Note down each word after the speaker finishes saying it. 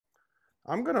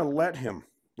I'm going to let him.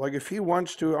 Like if he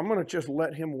wants to, I'm going to just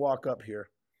let him walk up here.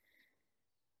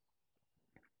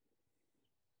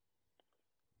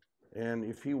 And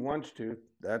if he wants to,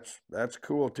 that's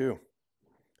cool too.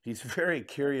 He's very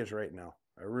curious right now.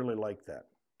 I really like that.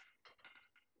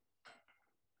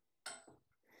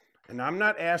 And I'm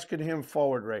not asking him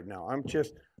forward right now. I'm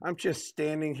just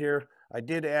standing here. I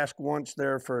did ask once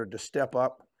there for to step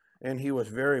up, and he was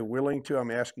very willing to.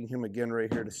 I'm asking him again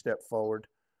right here to step forward,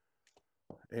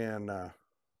 and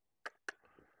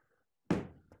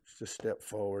just step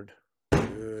forward.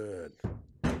 Good.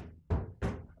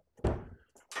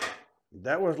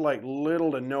 That was like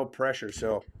little to no pressure,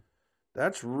 so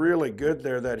that's really good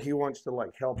there that he wants to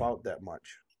like help out that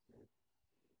much.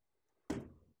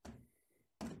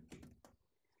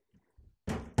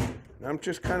 And I'm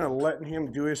just kind of letting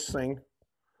him do his thing.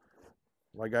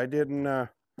 Like I didn't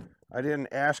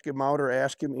ask him out or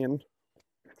ask him in.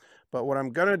 But what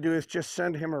I'm gonna do is just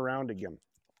send him around again.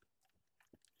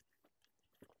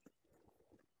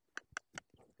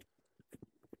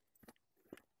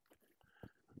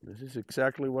 This is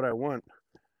exactly what I want.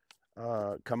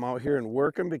 Come out here and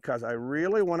work him because I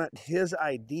really wanted his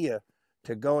idea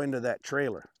to go into that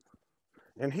trailer.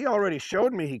 And he already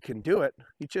showed me he can do it.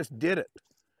 He just did it.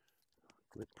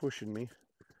 Quit pushing me.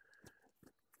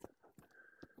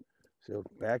 So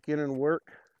back in and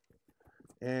work.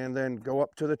 And then go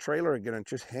up to the trailer again and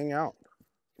just hang out.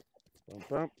 Bump,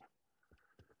 bump.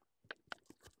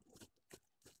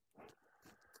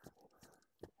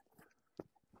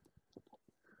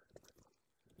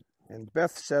 And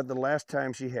Beth said the last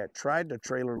time she had tried to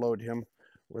trailer load him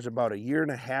was about a year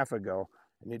and a half ago,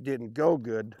 and it didn't go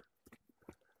good.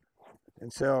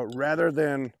 And so rather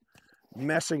than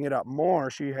messing it up more,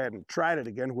 she hadn't tried it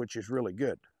again, which is really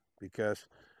good, because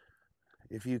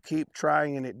if you keep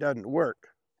trying and it doesn't work,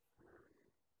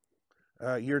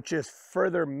 you're just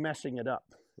further messing it up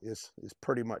is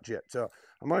pretty much it. So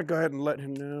I'm gonna go ahead and let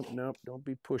him, nope, don't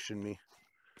be pushing me.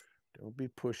 Don't be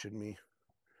pushing me.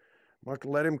 I'm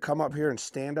gonna let him come up here and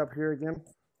stand up here again.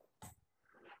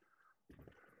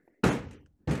 There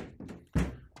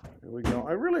we go.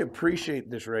 I really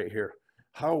appreciate this right here.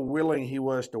 How willing he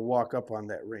was to walk up on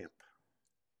that ramp.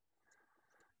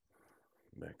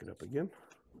 Back it up again.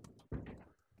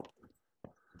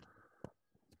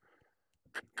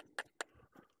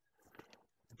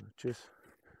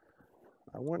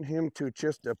 I want him to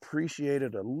just appreciate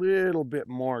it a little bit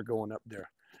more going up there.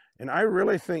 And I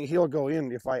really think he'll go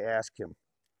in if I ask him.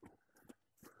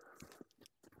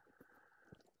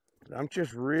 I'm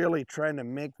just really trying to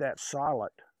make that solid.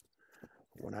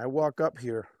 When I walk up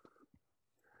here,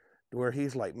 to where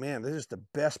he's like, man, this is the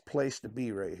best place to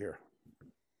be right here.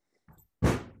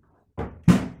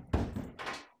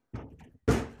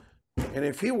 And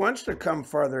if he wants to come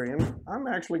farther in, I'm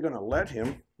actually going to let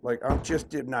him. Like, I'm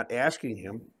just not asking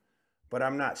him, but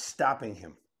I'm not stopping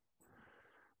him.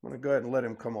 I'm going to go ahead and let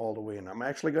him come all the way in. I'm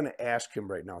actually going to ask him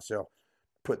right now. So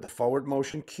put the forward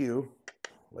motion cue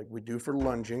like we do for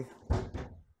lunging.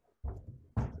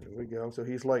 There we go. So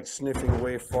he's like sniffing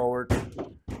away forward.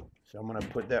 So I'm going to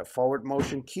put that forward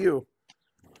motion cue.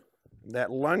 That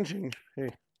lunging,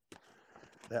 hey,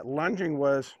 that lunging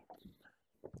was,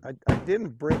 I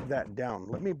didn't break that down.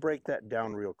 Let me break that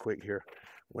down real quick here.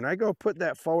 When I go put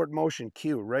that forward motion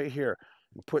cue right here,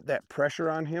 and put that pressure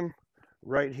on him,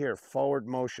 right here, forward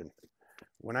motion.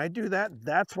 When I do that,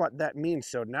 that's what that means.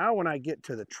 So now when I get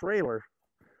to the trailer,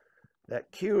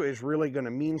 that cue is really going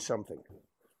to mean something.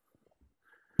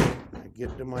 I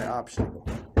get to my obstacle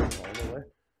all the way.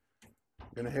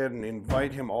 I'm going to head and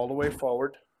invite him all the way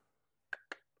forward.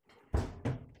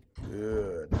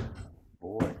 Good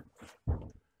boy.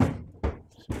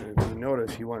 So if you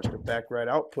notice, he wants to back right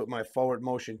out, put my forward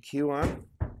motion cue on.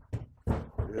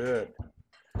 Good.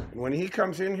 And when he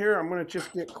comes in here, I'm going to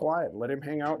just get quiet, let him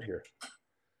hang out here.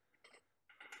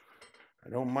 I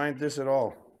don't mind this at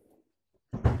all.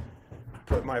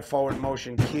 Put my forward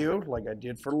motion cue like I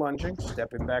did for lunging,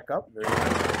 step him back up. Very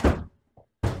nice.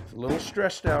 He's a little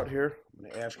stressed out here. I'm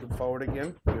going to ask him forward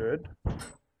again. Good.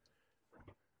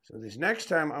 So this next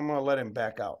time, I'm going to let him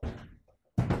back out.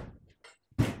 I'm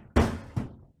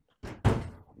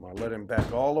going to let him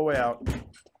back all the way out.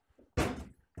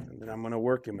 And then I'm going to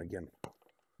work him again.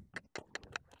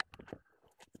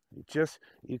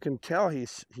 You can tell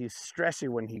he's stressy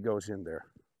when he goes in there.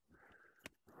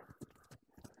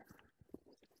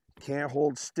 Can't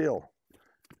hold still.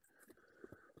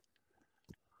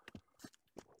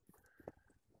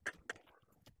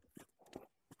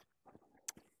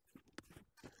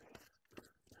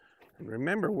 And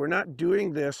remember, we're not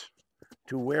doing this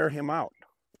to wear him out.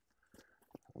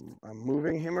 I'm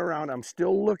moving him around. I'm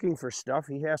still looking for stuff.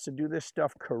 He has to do this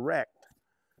stuff correct.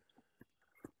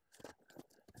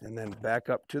 And then back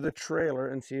up to the trailer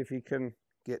and see if he can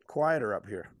get quieter up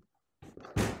here.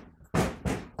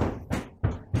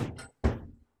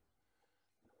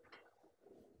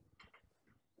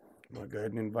 I'm going to go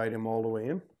ahead and invite him all the way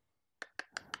in.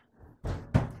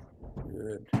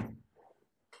 Good.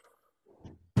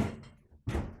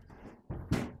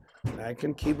 And I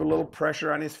can keep a little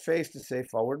pressure on his face to say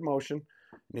forward motion.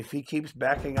 And if he keeps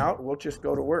backing out, we'll just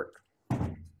go to work.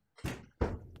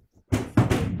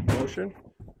 Motion.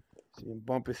 See him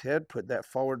bump his head, put that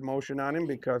forward motion on him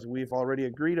because we've already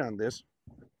agreed on this.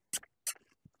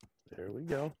 There we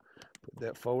go. Put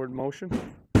that forward motion.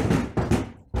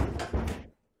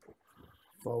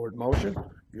 Forward motion.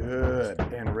 Good.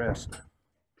 And rest.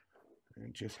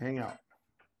 And just hang out.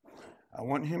 I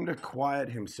want him to quiet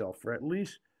himself for at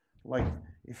least, like,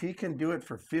 if he can do it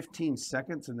for 15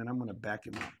 seconds, and then I'm going to back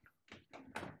him up.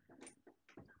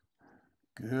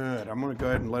 Good. I'm going to go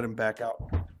ahead and let him back out.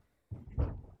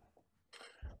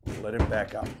 Let him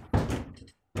back out.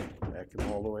 Back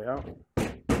him all the way out.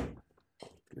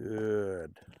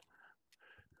 Good.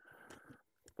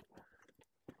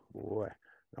 Boy,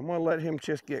 I'm going to let him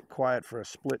just get quiet for a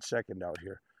split second out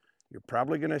here. You're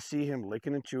probably going to see him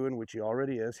licking and chewing, which he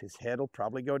already is. His head will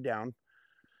probably go down.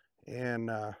 And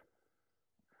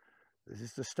this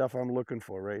is the stuff I'm looking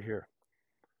for right here.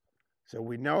 So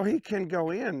we know he can go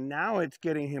in. Now it's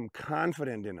getting him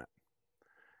confident in it.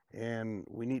 And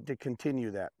we need to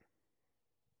continue that.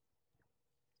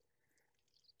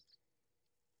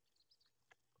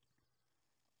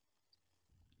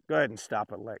 Go ahead and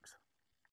stop it, Lex.